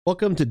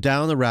Welcome to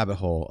Down the Rabbit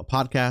Hole, a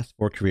podcast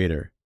for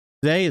creator.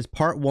 Today is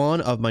part one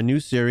of my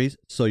new series,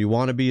 So You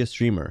Want to Be a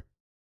Streamer.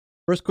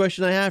 First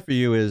question I have for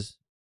you is,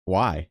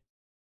 why?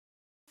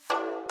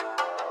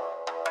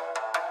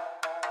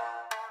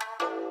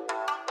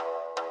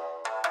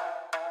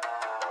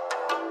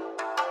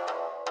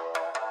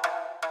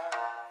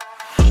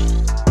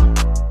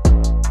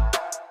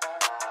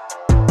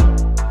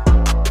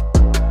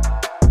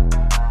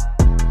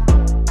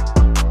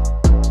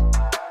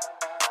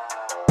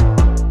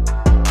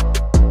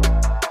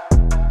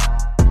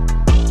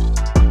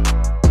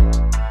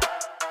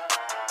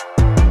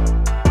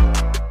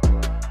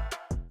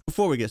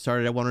 Before we get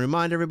started, I want to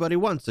remind everybody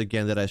once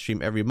again that I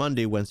stream every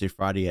Monday, Wednesday,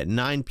 Friday at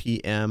 9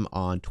 p.m.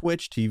 on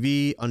Twitch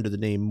TV under the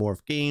name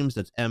Morph Games.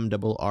 That's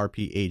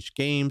MRRPH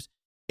Games.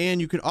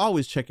 And you can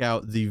always check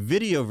out the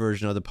video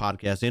version of the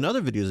podcast and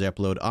other videos I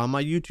upload on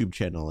my YouTube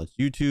channel. It's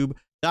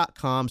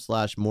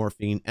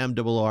youtube.com/morphine,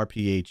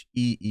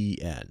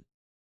 MRRPHEEN.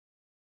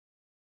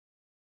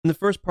 In the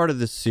first part of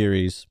this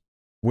series,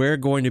 we're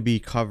going to be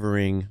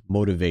covering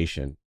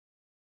motivation,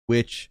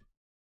 which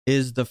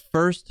is the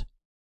first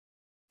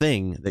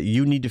thing that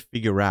you need to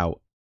figure out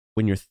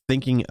when you're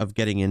thinking of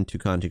getting into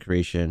content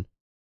creation,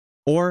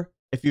 or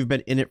if you've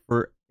been in it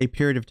for a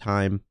period of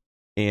time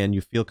and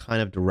you feel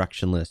kind of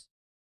directionless,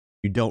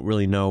 you don't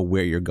really know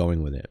where you're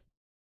going with it.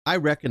 I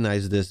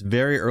recognized this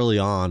very early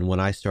on when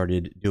I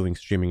started doing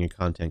streaming and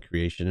content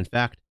creation. In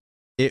fact,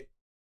 it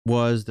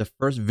was the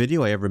first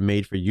video I ever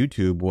made for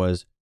YouTube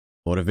was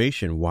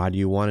motivation. Why do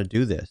you want to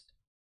do this?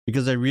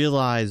 Because I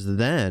realized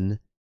then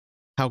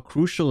how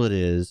crucial it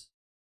is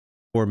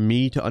for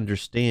me to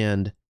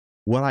understand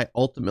what I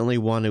ultimately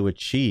want to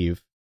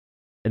achieve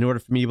in order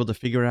for me to be able to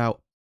figure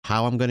out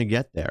how I'm going to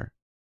get there.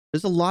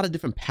 There's a lot of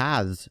different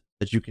paths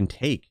that you can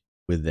take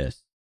with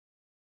this.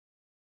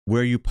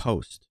 Where you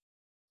post,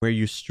 where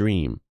you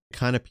stream, the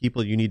kind of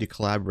people you need to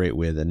collaborate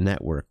with and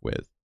network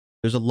with.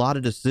 There's a lot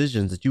of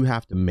decisions that you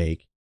have to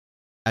make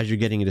as you're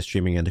getting into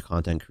streaming and into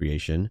content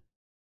creation,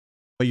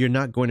 but you're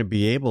not going to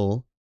be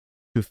able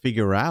to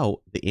figure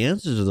out the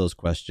answers to those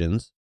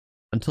questions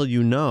until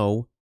you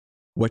know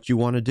what you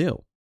want to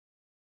do.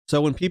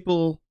 So when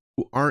people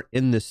who aren't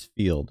in this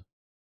field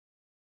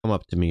come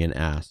up to me and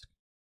ask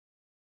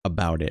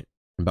about it,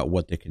 about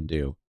what they can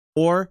do,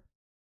 or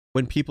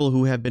when people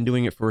who have been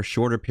doing it for a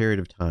shorter period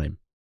of time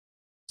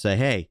say,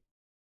 hey,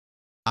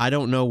 I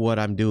don't know what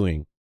I'm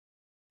doing,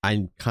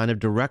 I'm kind of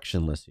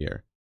directionless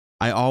here,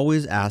 I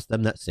always ask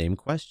them that same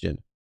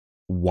question.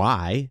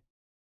 Why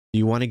do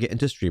you want to get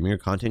into streaming or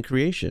content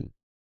creation?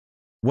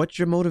 What's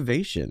your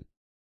motivation?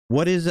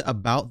 What is it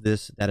about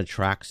this that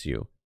attracts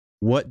you?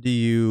 What do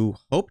you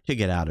hope to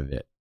get out of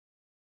it?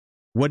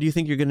 What do you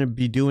think you're going to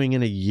be doing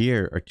in a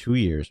year or 2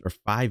 years or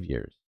 5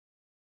 years?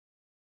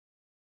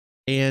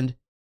 And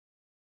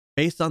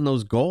based on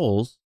those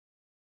goals,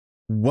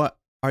 what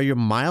are your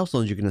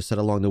milestones you're going to set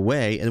along the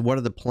way? And what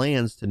are the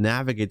plans to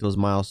navigate those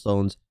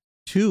milestones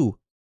to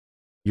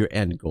your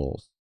end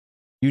goals?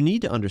 You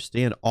need to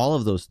understand all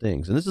of those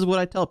things. And this is what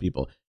I tell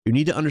people. You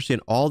need to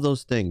understand all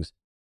those things.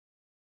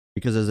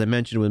 Because as I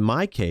mentioned with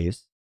my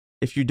case,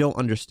 if you don't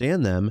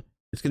understand them,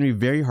 it's going to be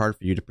very hard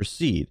for you to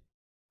proceed.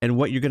 And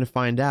what you're going to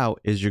find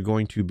out is you're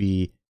going to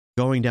be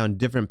going down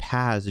different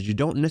paths that you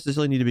don't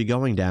necessarily need to be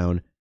going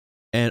down,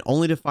 and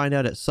only to find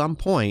out at some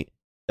point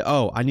that,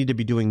 oh, I need to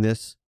be doing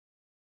this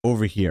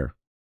over here.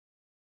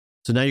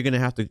 So now you're going to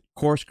have to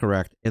course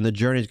correct, and the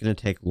journey is going to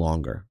take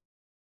longer.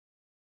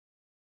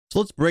 So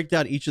let's break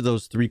down each of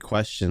those three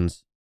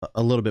questions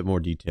a little bit more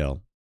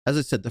detail. As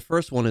I said, the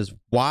first one is,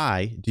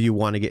 why do you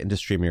want to get into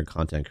streaming or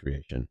content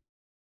creation?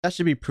 That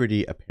should be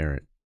pretty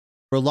apparent.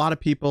 For a lot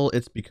of people,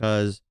 it's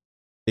because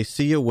they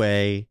see a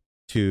way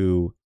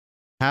to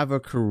have a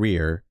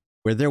career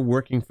where they're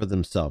working for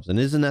themselves. And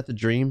isn't that the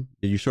dream?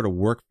 That you sort of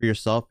work for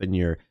yourself and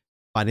you're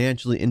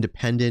financially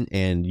independent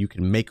and you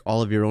can make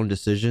all of your own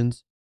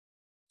decisions?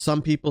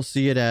 Some people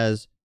see it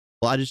as,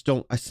 well,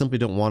 I simply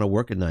don't want to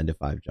work a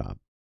 9-to-5 job.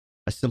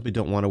 I simply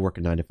don't want to work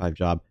a 9-to-5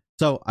 job.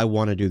 So I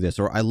want to do this,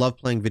 or I love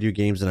playing video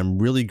games and I'm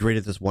really great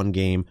at this one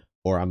game,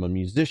 or I'm a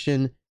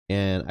musician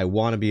and I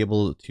want to be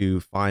able to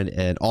find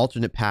an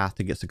alternate path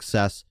to get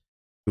success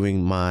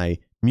doing my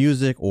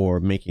music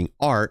or making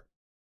art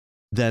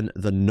than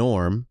the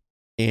norm.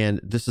 And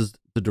this is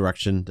the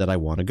direction that I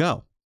want to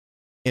go.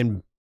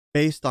 And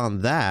based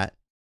on that,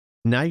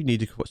 now you need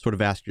to sort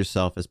of ask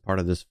yourself as part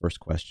of this first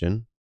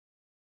question,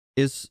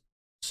 is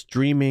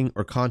streaming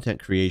or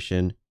content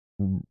creation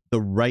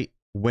the right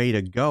way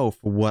to go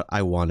for what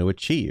I want to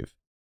achieve?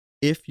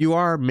 If you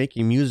are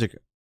making music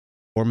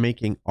or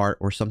making art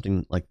or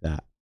something like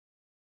that,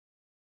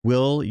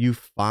 will you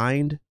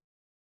find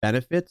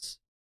benefits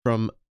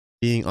from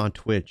being on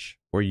Twitch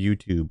or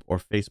YouTube or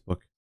Facebook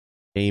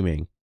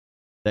gaming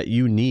that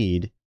you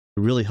need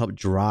to really help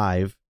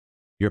drive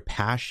your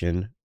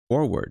passion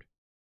forward?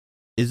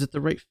 Is it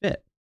the right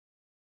fit?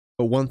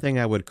 But one thing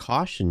I would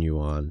caution you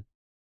on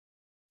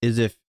is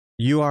if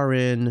you are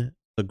in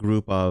the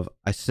group of,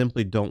 I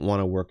simply don't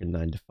want to work a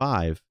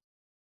 9-to-5,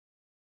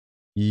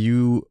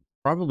 you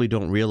probably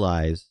don't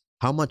realize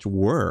how much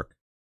work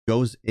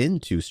goes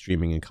into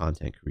streaming and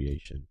content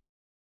creation.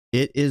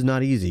 It is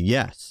not easy.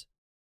 Yes,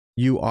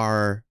 you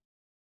are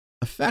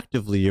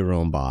effectively your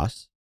own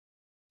boss,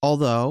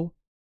 although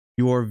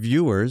your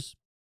viewers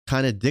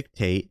kind of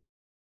dictate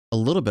a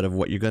little bit of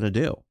what you're going to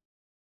do.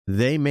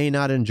 They may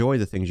not enjoy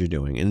the things you're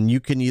doing, and you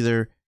can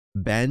either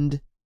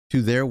bend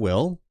to their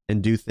will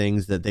and do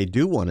things that they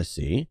do want to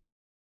see,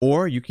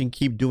 or you can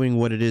keep doing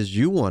what it is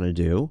you want to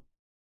do,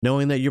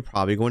 knowing that you're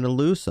probably going to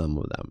lose some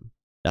of them.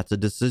 That's a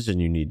decision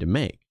you need to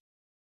make.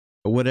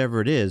 But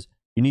whatever it is,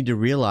 you need to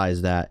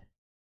realize that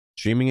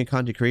streaming and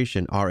content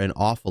creation are an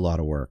awful lot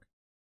of work.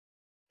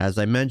 As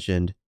I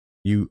mentioned,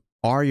 you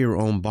are your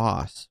own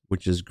boss,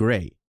 which is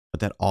great, but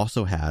that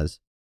also has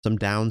some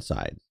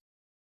downsides.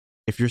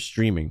 If you're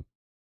streaming,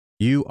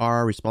 you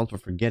are responsible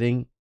for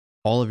getting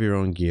all of your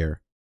own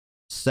gear,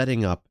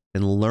 setting up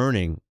and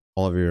learning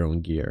all of your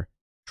own gear,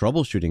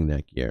 troubleshooting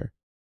that gear,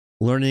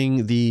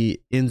 learning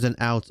the ins and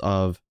outs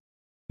of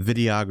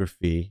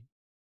videography,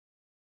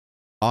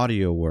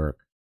 audio work,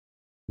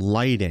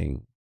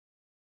 lighting,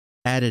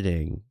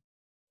 editing,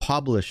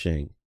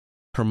 publishing,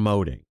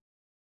 promoting.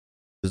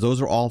 Because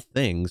those are all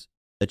things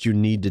that you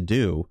need to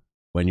do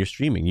when you're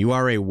streaming. You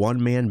are a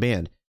one-man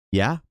band.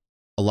 Yeah,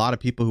 a lot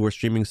of people who are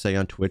streaming, say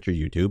on Twitch or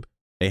YouTube,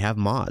 they have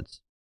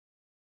mods.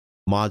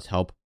 Mods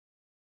help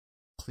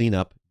clean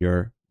up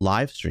your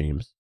live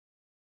streams,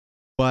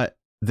 but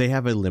they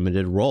have a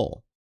limited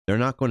role. They're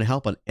not going to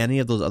help on any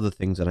of those other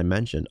things that I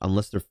mentioned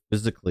unless they're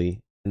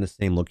physically in the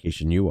same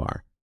location you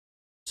are.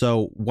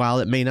 So while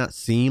it may not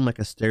seem like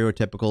a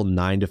stereotypical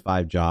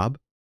 9-to-5 job,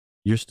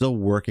 you're still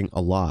working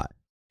a lot.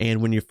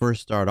 And when you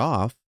first start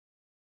off,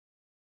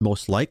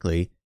 most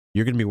likely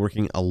you're going to be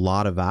working a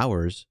lot of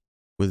hours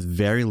with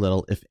very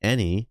little, if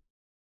any,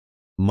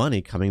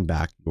 money coming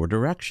back your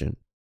direction.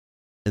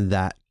 And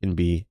that can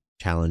be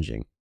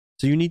challenging.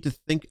 So you need to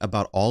think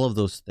about all of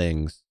those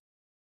things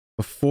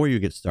before you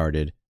get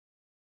started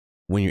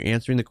when you're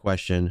answering the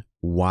question,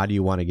 why do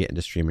you want to get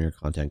into streaming or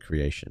content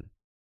creation?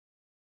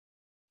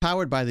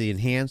 Powered by the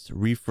enhanced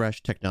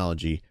refresh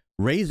technology,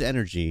 Raze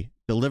Energy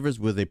delivers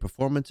with a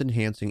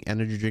performance-enhancing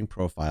energy drink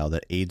profile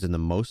that aids in the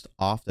most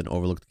often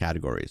overlooked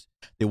categories.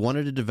 They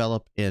wanted to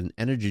develop an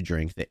energy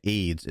drink that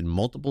aids in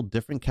multiple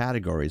different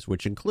categories,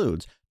 which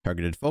includes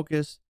targeted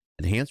focus,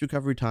 enhanced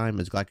recovery time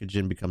as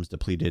glycogen becomes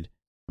depleted,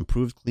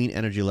 improves clean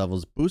energy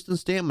levels, boosts in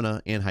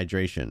stamina, and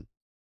hydration.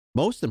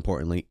 Most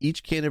importantly,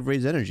 each can of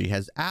Raze Energy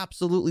has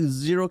absolutely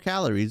 0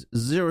 calories,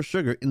 0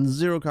 sugar, and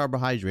 0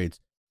 carbohydrates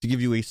to give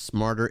you a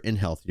smarter and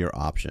healthier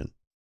option.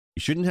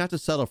 You shouldn't have to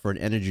settle for an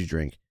energy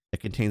drink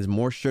that contains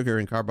more sugar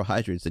and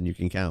carbohydrates than you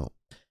can count.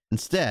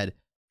 Instead,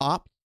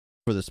 opt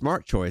for the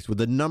smart choice with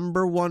the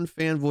 #1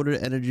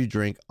 fan-voted energy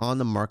drink on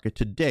the market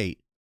to date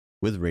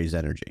with Raze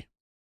Energy.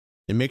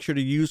 And make sure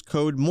to use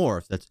code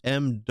MORPH, that's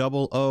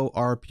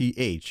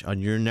MOORPH, on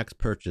your next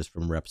purchase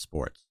from Rep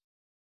Sports.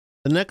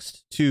 The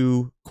next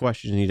 2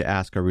 questions you need to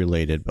ask are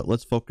related, but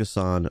let's focus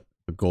on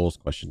the goals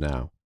question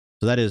now.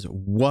 So that is,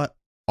 what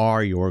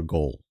are your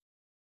goals?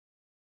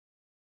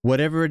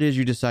 Whatever it is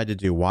you decide to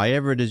do,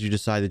 whyever it is you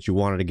decide that you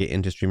wanted to get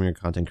into streaming or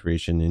content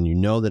creation, and you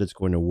know that it's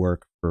going to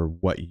work for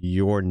what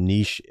your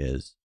niche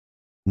is,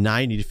 now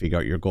you need to figure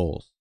out your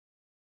goals.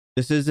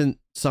 This isn't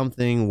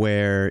something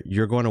where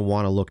you're going to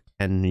want to look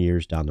 10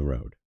 years down the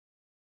road.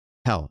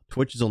 Hell,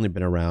 Twitch has only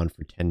been around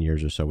for 10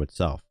 years or so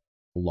itself.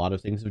 A lot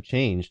of things have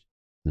changed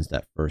since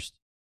that first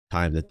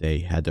time that they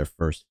had their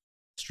first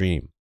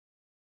stream.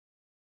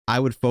 I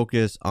would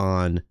focus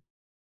on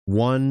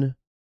 1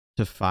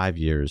 to 5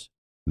 years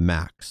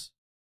max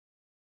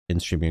in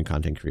streaming and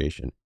content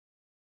creation.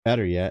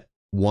 Better yet,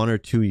 1 or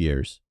 2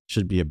 years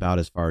should be about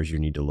as far as you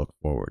need to look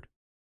forward.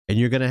 And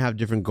you're going to have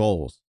different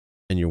goals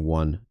in your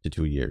 1 to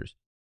 2 years.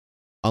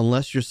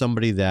 Unless you're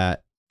somebody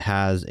that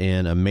has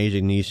an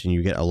amazing niche and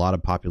you get a lot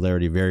of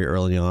popularity very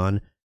early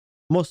on,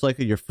 most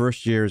likely your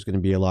first year is going to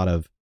be a lot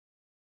of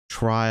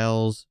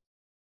trials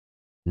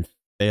and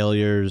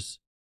failures,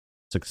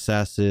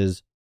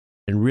 successes,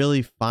 and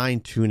really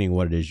fine-tuning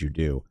what it is you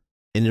do.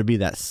 And it'll be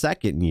that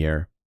second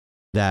year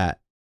that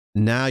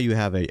now you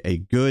have a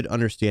good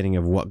understanding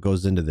of what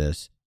goes into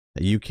this,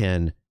 that you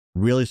can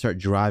really start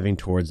driving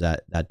towards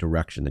that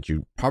direction, that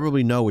you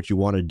probably know what you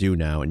want to do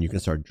now, and you can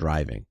start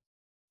driving.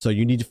 So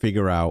you need to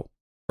figure out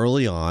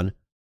early on,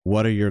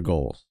 what are your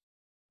goals?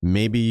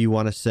 Maybe you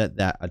want to set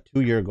that a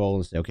 2-year goal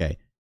and say, okay,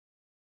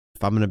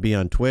 if I'm going to be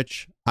on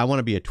Twitch, I want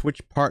to be a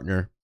Twitch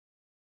partner.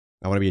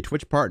 I want to be a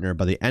Twitch partner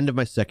by the end of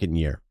my 2nd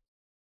year.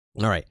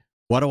 All right,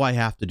 what do I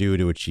have to do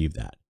to achieve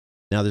that?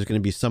 Now, there's going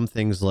to be some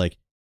things like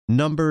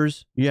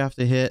numbers you have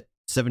to hit,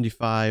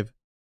 75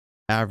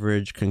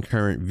 average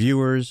concurrent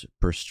viewers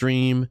per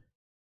stream.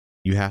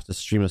 You have to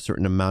stream a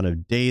certain amount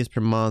of days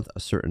per month, a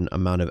certain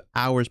amount of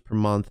hours per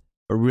month,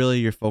 but really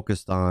you're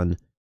focused on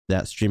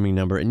that streaming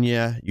number. And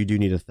yeah, you do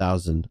need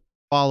 1,000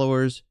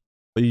 followers,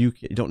 but you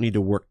don't need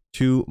to work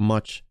too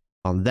much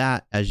on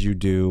that as you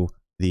do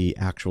the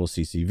actual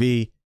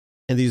CCV.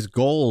 And these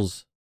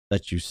goals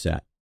that you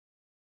set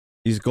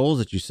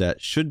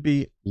should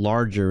be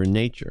larger in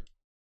nature.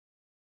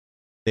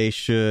 They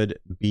should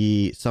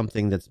be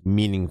something that's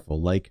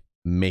meaningful, like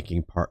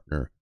making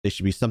partner. They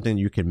should be something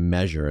you can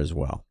measure as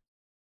well.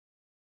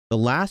 The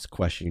last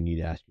question you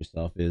need to ask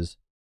yourself is,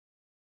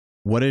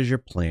 what is your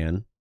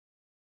plan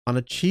on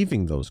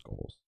achieving those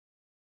goals?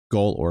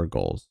 Goal or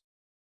goals.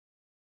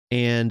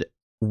 And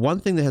one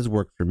thing that has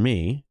worked for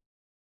me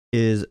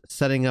is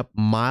setting up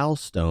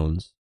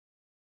milestones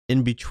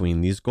in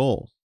between these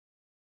goals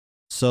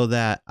so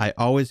that I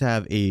always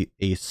have a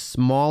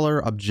smaller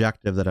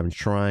objective that I'm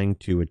trying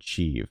to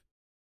achieve.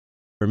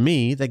 For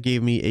me, that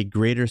gave me a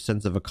greater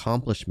sense of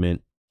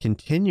accomplishment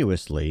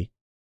continuously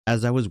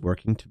as I was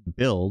working to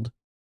build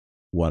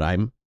what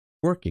I'm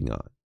working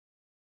on.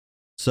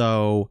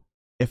 So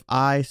if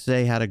I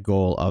say had a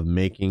goal of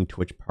making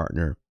Twitch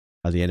partner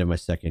by the end of my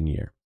second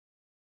year,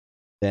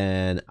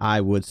 then I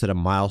would set a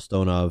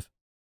milestone of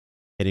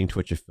hitting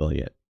Twitch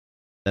affiliate.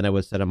 Then I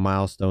would set a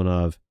milestone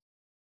of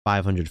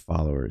 500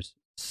 followers,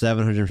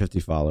 750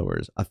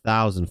 followers,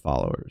 1,000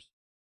 followers,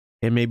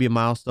 and maybe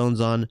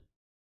milestones on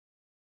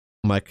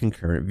my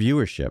concurrent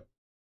viewership.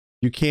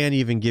 You can't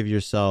even give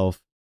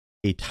yourself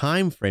a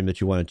time frame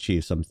that you want to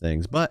achieve some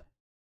things, but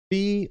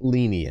be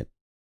lenient.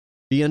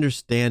 Be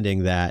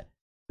understanding that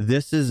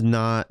this is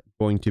not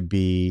going to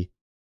be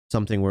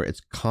something where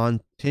it's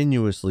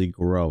continuously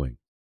growing.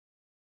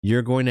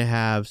 You're going to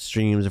have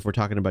streams, if we're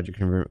talking about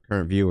your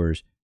current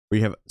viewers, where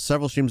you have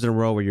several streams in a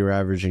row where you're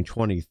averaging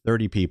 20,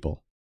 30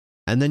 people.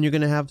 And then you're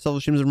going to have several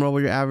streams in a row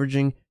where you're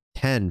averaging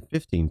 10,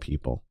 15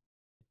 people.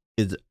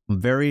 It's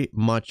very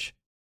much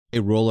a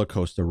roller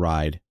coaster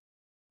ride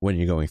when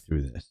you're going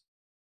through this.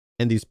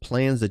 And these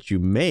plans that you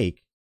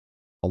make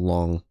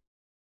along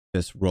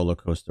this roller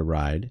coaster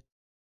ride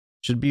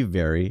should be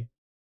very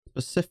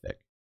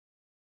specific.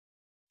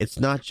 It's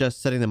not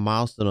just setting the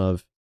milestone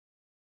of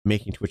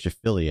making Twitch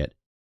affiliate.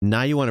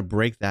 Now you want to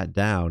break that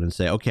down and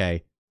say,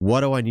 okay,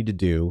 what do I need to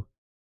do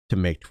to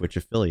make Twitch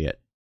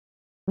affiliate?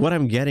 What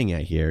I'm getting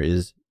at here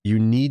is you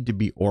need to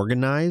be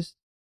organized,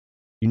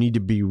 you need to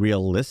be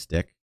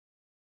realistic,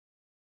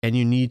 and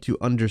you need to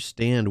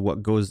understand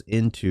what goes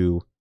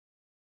into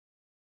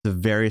the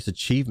various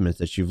achievements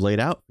that you've laid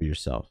out for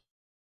yourself.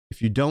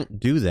 If you don't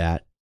do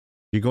that,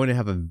 you're going to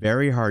have a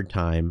very hard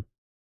time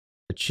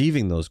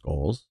achieving those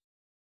goals.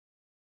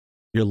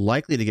 You're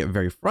likely to get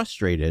very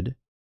frustrated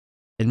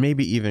and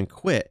maybe even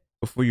quit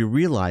before you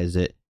realize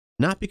it,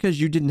 not because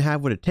you didn't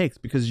have what it takes,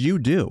 because you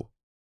do.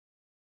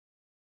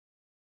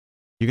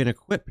 You're going to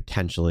quit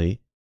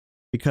potentially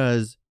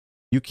because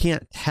you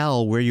can't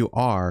tell where you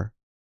are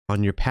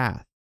on your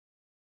path.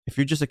 If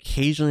you're just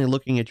occasionally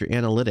looking at your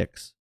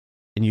analytics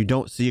and you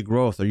don't see a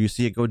growth or you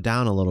see it go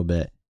down a little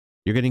bit,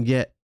 you're going to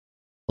get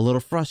a little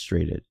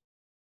frustrated.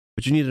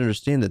 But you need to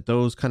understand that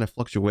those kind of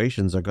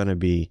fluctuations are going to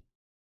be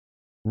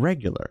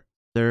regular.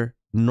 They're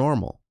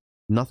normal.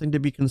 Nothing to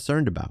be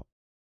concerned about.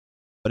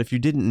 But if you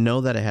didn't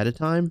know that ahead of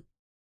time,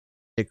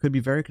 it could be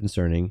very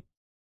concerning.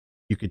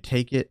 You could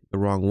take it the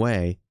wrong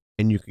way,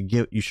 and you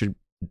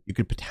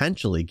could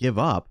potentially give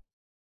up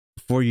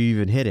before you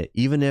even hit it,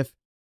 even if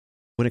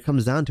when it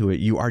comes down to it,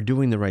 you are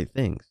doing the right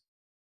things.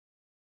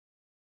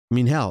 I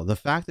mean, hell, the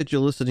fact that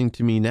you're listening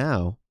to me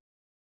now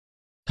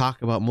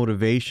talk about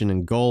motivation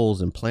and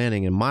goals and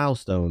planning and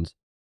milestones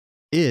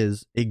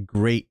is a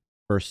great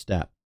first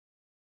step.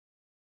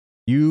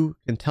 You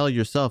can tell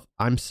yourself,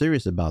 I'm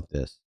serious about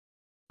this.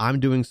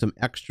 I'm doing some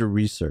extra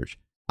research.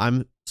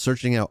 I'm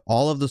searching out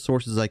all of the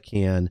sources I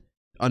can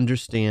to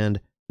understand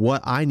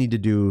what I need to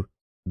do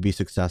to be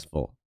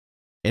successful.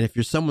 And if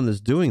you're someone that's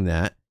doing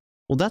that,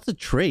 well, that's a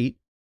trait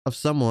of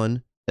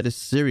someone that is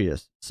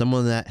serious,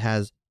 someone that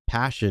has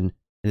passion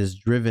and is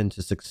driven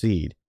to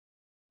succeed.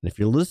 And if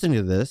you're listening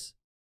to this,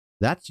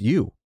 that's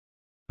you.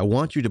 I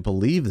want you to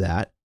believe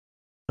that.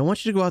 I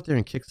want you to go out there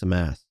and kick some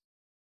ass.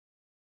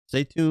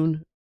 Stay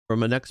tuned for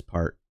my next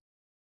part,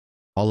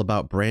 all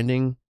about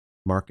branding,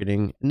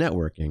 marketing, and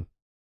networking.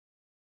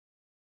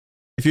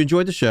 If you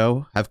enjoyed the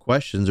show, have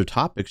questions or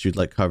topics you'd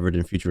like covered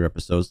in future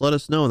episodes, let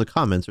us know in the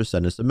comments or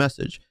send us a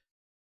message.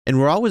 And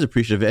we're always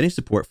appreciative of any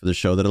support for the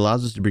show that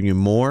allows us to bring you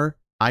more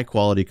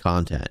high-quality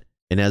content.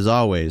 And as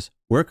always,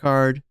 work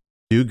hard,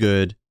 do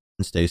good,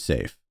 and stay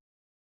safe.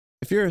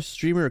 If you're a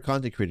streamer or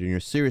content creator and you're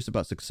serious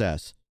about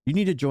success, you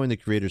need to join the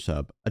Creators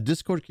Hub, a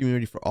Discord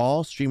community for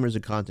all streamers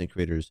and content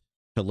creators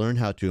to learn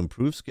how to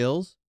improve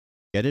skills,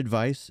 get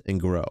advice, and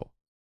grow.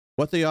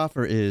 What they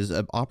offer is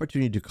an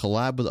opportunity to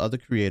collab with other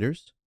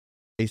creators,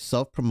 a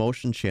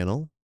self-promotion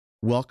channel,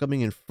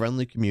 welcoming and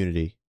friendly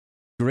community,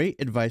 great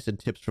advice and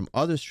tips from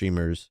other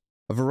streamers,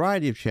 a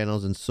variety of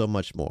channels, and so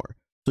much more.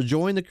 So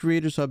join the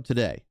Creators Hub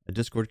today, a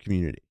Discord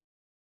community.